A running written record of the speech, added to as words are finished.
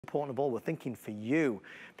Important of all, we're thinking for you,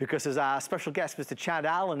 because as our special guest, Mr. Chad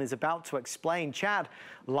Allen, is about to explain, Chad,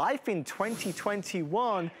 life in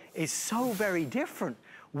 2021 is so very different.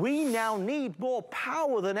 We now need more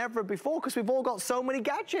power than ever before because we've all got so many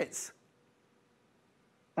gadgets.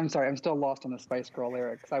 I'm sorry, I'm still lost on the Spice Girl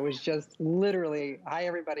lyrics. I was just literally, hi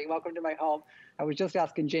everybody, welcome to my home. I was just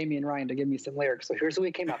asking Jamie and Ryan to give me some lyrics, so here's what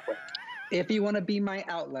we came up with. If you want to be my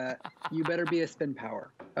outlet, you better be a spin power,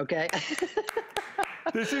 okay?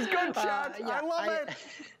 This is good, Chad. Yeah, I love it.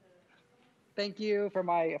 Thank you for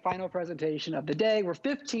my final presentation of the day. We're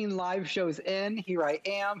 15 live shows in. Here I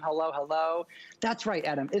am. Hello, hello. That's right,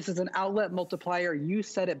 Adam. This is an outlet multiplier. You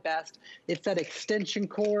said it best. It's that extension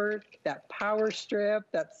cord, that power strip,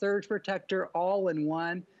 that surge protector all in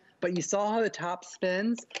one. But you saw how the top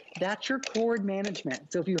spins? That's your cord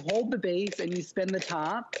management. So if you hold the base and you spin the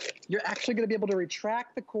top, you're actually going to be able to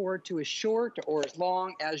retract the cord to as short or as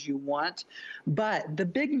long as you want. But the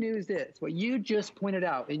big news is what you just pointed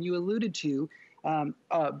out and you alluded to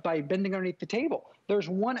by bending underneath the table. There's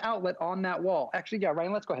one outlet on that wall. Actually, yeah,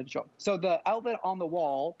 Ryan, let's go ahead and show them. So the outlet on the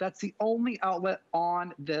wall, that's the only outlet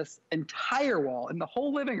on this entire wall in the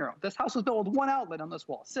whole living room. This house was built with one outlet on this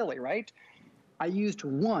wall. Silly, right? I used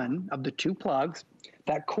one of the two plugs.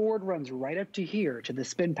 That cord runs right up to here to the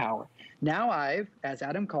spin power. Now I've, as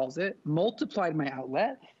Adam calls it, multiplied my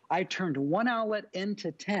outlet. I turned one outlet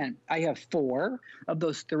into 10. I have 4 of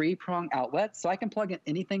those 3-prong outlets, so I can plug in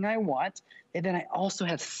anything I want. And then I also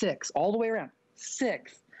have 6, all the way around,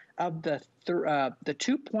 6 of the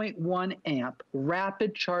 2.1 amp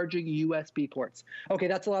rapid charging USB ports. Okay,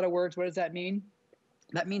 that's a lot of words. What does that mean?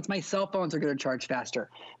 That means my cell phones are going to charge faster.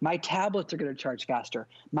 My tablets are going to charge faster.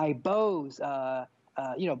 My Bose,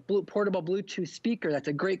 portable Bluetooth speaker, that's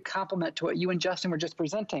a great compliment to what you and Justin were just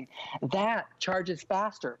presenting. That charges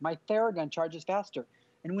faster. My Theragun charges faster.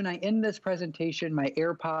 And when I end this presentation, my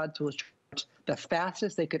AirPods will charge the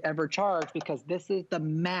fastest they could ever charge because this is the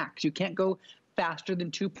max. You can't go faster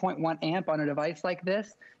than 2.1 amp on a device like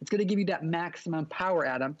this. It's going to give you that maximum power,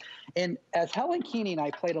 Adam. And as Helen Keeney and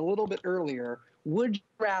I played a little bit earlier, would you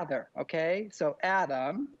rather, okay? So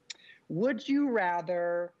Adam, would you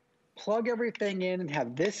rather plug everything in and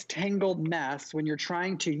have this tangled mess when you're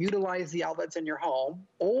trying to utilize the outlets in your home?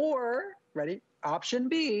 Or, ready, option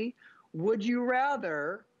B, would you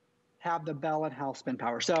rather have the Bell & Howell spin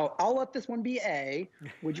power? So I'll let this one be A.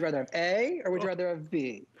 Would you rather have A or would you rather have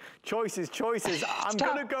B? Choices. I'm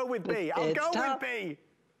going to go with B. I'll go with B.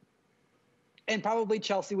 And probably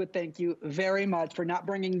Chelsea would thank you very much for not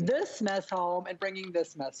bringing this mess home and bringing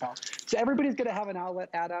this mess home. So everybody's going to have an outlet,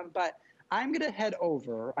 Adam, but I'm going to head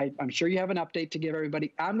over. I'm sure you have an update to give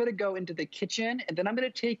everybody. I'm going to go into the kitchen, and then I'm going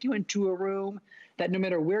to take you into a room that no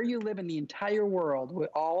matter where you live in the entire world, we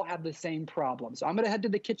all have the same problem. So I'm going to head to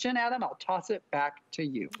the kitchen, Adam. I'll toss it back to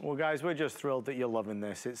you. Well, guys, we're just thrilled that you're loving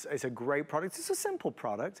this. It's a great product. It's a simple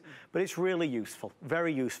product, but it's really useful,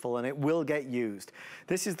 very useful, and it will get used.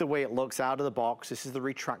 This is the way it looks out of the box. This is the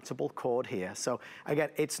retractable cord here. So, again,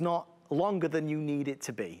 it's not longer than you need it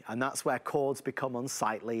to be, and that's where cords become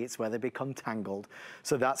unsightly. It's where they become tangled.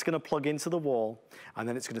 So that's going to plug into the wall, and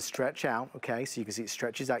then it's going to stretch out, okay? So you can see it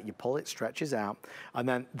stretches out. You pull it, stretches out, and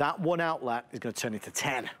then that one outlet is going to turn into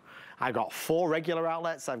 10. I've got 4 regular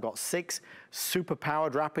outlets. I've got 6 super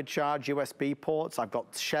powered rapid charge USB ports. I've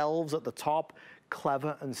got shelves at the top.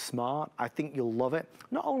 Clever and smart. I think you'll love it,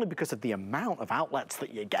 not only because of the amount of outlets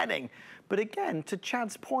that you're getting, but again, to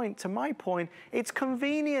Chad's point, to my point, it's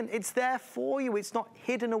convenient. It's there for you. It's not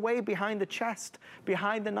hidden away behind the chest,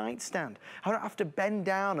 behind the nightstand. I don't have to bend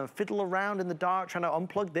down and fiddle around in the dark trying to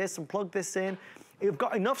unplug this and plug this in. You've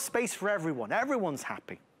got enough space for everyone. Everyone's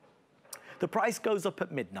happy. The price goes up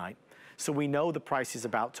at midnight, so we know the price is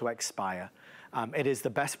about to expire. It is the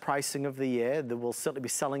best pricing of the year. We'll certainly be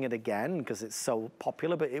selling it again because it's so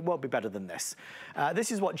popular, but it won't be better than this. This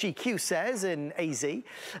is what GQ says in AZ.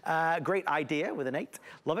 Great idea with an 8.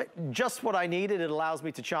 Love it. Just what I needed. It allows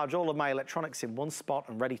me to charge all of my electronics in one spot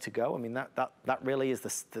and ready to go. I mean, that really is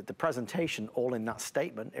the presentation all in that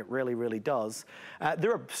statement. It really, really does.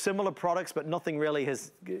 There are similar products, but nothing really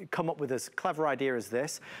has come up with as clever idea as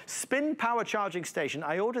this. Spin power charging station.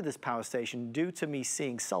 I ordered this power station due to me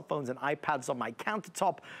seeing cell phones and iPads on my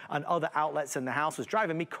countertop and other outlets in the house. Was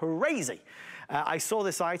driving me crazy. I saw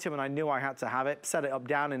this item and I knew I had to have it. Set it up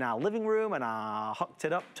down in our living room and I hooked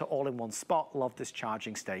it up to all in one spot. Love this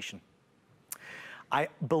charging station. I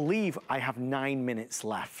believe I have 9 minutes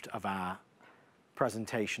left of our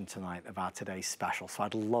presentation tonight, of our today's special. So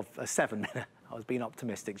I'd love a 7 minute. I was being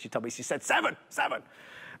optimistic. She told me, she said 7.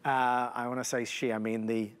 I want to say she, I mean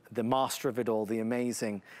the master of it all, the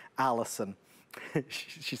amazing Alison.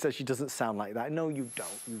 She says she doesn't sound like that. No, you don't.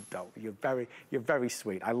 You don't. You're very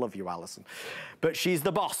sweet. I love you, Alison. But she's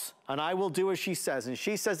the boss, and I will do as she says. And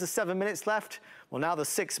she says there's 7 minutes left. Well, now there's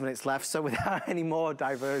 6 minutes left, so without any more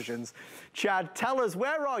diversions, Chad, tell us,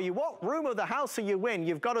 where are you? What room of the house are you in?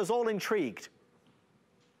 You've got us all intrigued.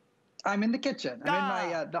 I'm in the kitchen.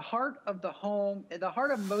 I'm in the heart of the home, the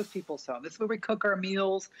heart of most people's home. This is where we cook our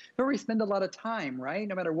meals, where we spend a lot of time, right?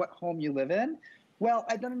 No matter what home you live in. Well,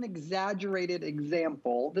 I've done an exaggerated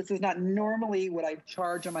example. This is not normally what I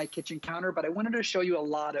charge on my kitchen counter, but I wanted to show you a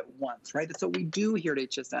lot at once, right? That's what we do here at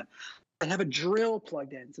HSN. I have a drill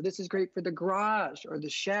plugged in, so this is great for the garage or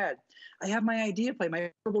the shed. I have my idea plate,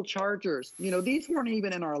 my portable chargers. You know, these weren't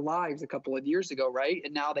even in our lives a couple of years ago, right?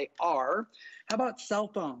 And now they are. How about cell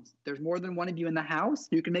phones? There's more than one of you in the house.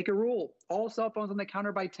 You can make a rule. All cell phones on the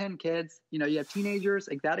counter by 10 kids. You know, you have teenagers,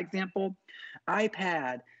 like that example.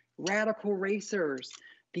 iPad, Radical Racers,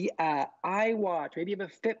 the iWatch, maybe you have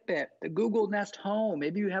a Fitbit, the Google Nest Home,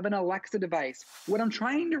 maybe you have an Alexa device. What I'm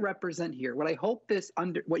trying to represent here, what I hope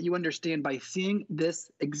what you understand by seeing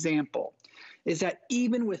this example, is that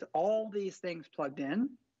even with all these things plugged in,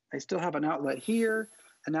 I still have an outlet here,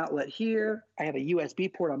 an outlet here, I have a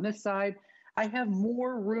USB port on this side, I have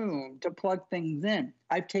more room to plug things in.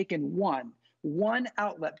 I've taken one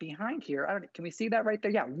outlet behind here. Can we see that right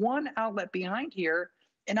there? Yeah, one outlet behind here,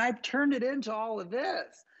 and I've turned it into all of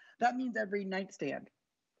this. That means every nightstand,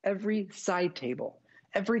 every side table,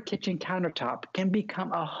 every kitchen countertop can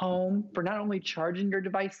become a home for not only charging your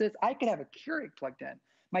devices. I could have a Keurig plugged in,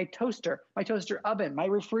 my toaster oven, my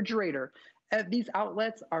refrigerator. These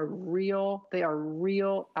outlets are real. They are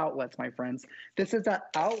real outlets, my friends. This is an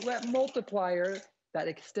outlet multiplier that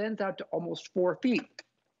extends out to almost 4 feet.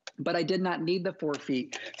 But I did not need the 4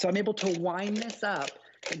 feet. So I'm able to wind this up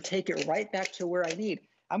and take it right back to where I need.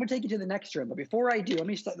 I'm going to take you to the next room. But before I do, let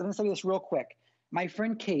me tell you this real quick. My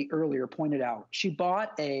friend Kate earlier pointed out she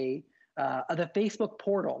bought the Facebook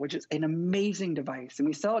portal, which is an amazing device. And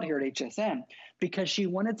we sell it here at HSN because she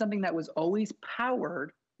wanted something that was always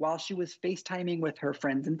powered while she was FaceTiming with her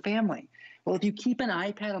friends and family. Well, if you keep an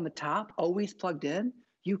iPad on the top, always plugged in,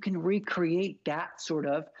 you can recreate that sort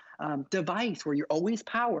of device where you're always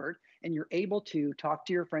powered and you're able to talk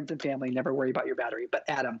to your friends and family, never worry about your battery. But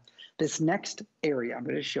Adam, this next area I'm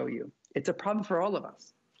going to show you, it's a problem for all of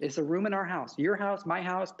us. It's a room in our house, your house, my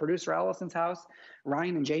house, producer Allison's house,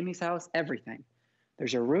 Ryan and Jamie's house, everything.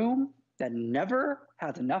 There's a room that never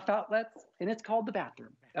has enough outlets, and it's called the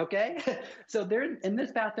bathroom, okay? So there, in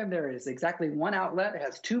this bathroom, there is exactly one outlet. It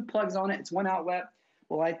has 2 plugs on it. It's one outlet.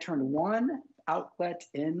 Well, I turned one outlet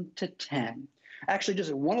into 10. Actually,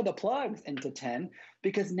 just one of the plugs into 10,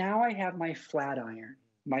 because now I have my flat iron,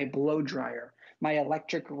 my blow dryer, my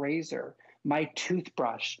electric razor, my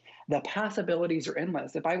toothbrush. The possibilities are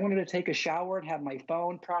endless. If I wanted to take a shower and have my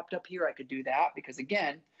phone propped up here, I could do that because,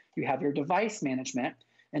 again, you have your device management.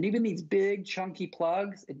 And even these big chunky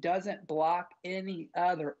plugs, it doesn't block any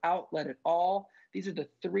other outlet at all. These are the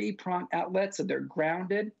 3-prong outlets, so they're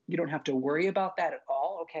grounded. You don't have to worry about that at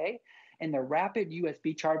all, okay? And the rapid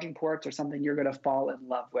USB charging ports are something you're going to fall in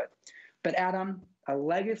love with. But Adam, a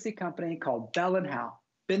legacy company called Bell & Howell,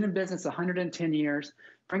 been in business 110 years,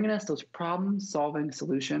 bringing us those problem-solving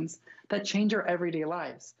solutions that change our everyday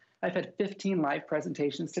lives. I've had 15 live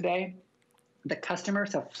presentations today. The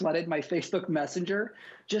customers have flooded my Facebook Messenger,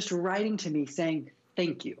 just writing to me saying,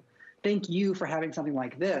 thank you. Thank you for having something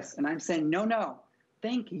like this. And I'm saying, no.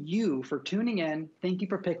 Thank you for tuning in. Thank you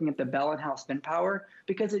for picking up the Bell & Howell Spin Power,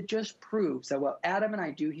 because it just proves that what Adam and I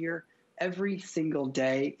do here every single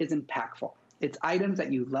day is impactful. It's items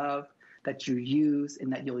that you love, that you use,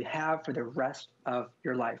 and that you'll have for the rest of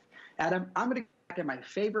your life. Adam, I'm going to get back in my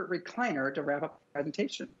favorite recliner to wrap up the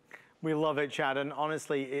presentation. We love it, Chad, and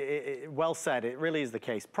honestly, well said. It really is the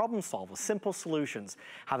case. Problem solvers, simple solutions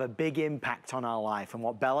have a big impact on our life, and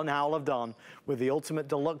what Bell & Howell have done with the Ultimate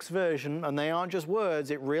Deluxe version, and they aren't just words,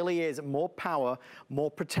 it really is more power, more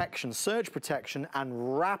protection, surge protection,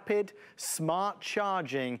 and rapid smart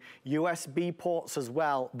charging USB ports as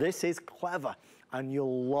well. This is clever, and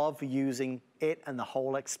you'll love using it and the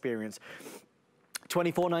whole experience.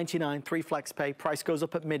 $24.99, 3 flex pay. Price goes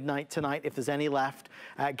up at midnight tonight if there's any left.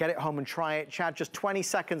 Get it home and try it. Chad, just 20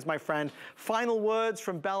 seconds, my friend. Final words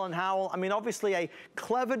from Bell & Howell. I mean, obviously a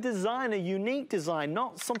clever design, a unique design,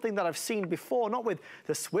 not something that I've seen before, not with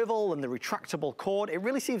the swivel and the retractable cord. It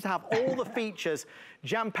really seems to have all the features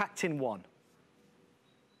jam-packed in one.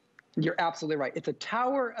 You're absolutely right. It's a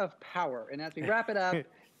tower of power. And as we wrap it up,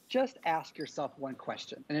 just ask yourself one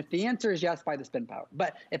question. And if the answer is yes, buy the Spin Power.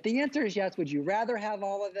 But if the answer is yes, would you rather have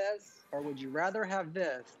all of this or would you rather have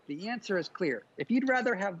this? The answer is clear. If you'd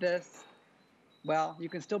rather have this, Well, you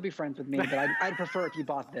can still be friends with me, but I'd prefer if you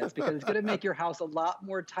bought this because it's going to make your house a lot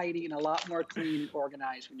more tidy and a lot more clean and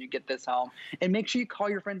organized when you get this home. And make sure you call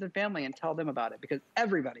your friends and family and tell them about it because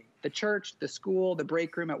everybody, the church, the school, the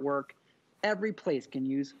break room at work, every place can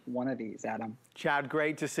use one of these, Adam. Chad,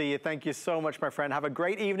 great to see you. Thank you so much, my friend. Have a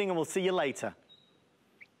great evening, and we'll see you later.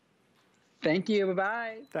 Thank you.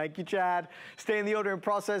 Bye-bye. Thank you, Chad. Stay in the ordering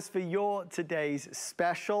process for your today's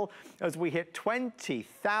special as we hit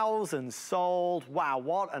 20,000 sold. Wow,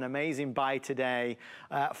 what an amazing buy today.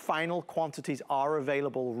 Final quantities are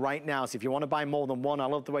available right now. So if you want to buy more than one, I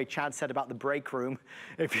love the way Chad said about the break room.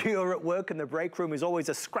 If you're at work and the break room is always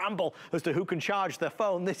a scramble as to who can charge their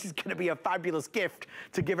phone, this is going to be a fabulous gift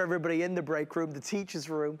to give everybody in the break room, the teacher's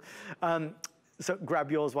room. So grab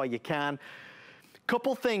yours while you can.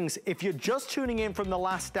 Couple things, if you're just tuning in from the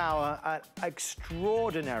last hour,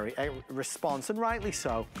 extraordinary response, and rightly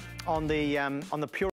so, on the Pure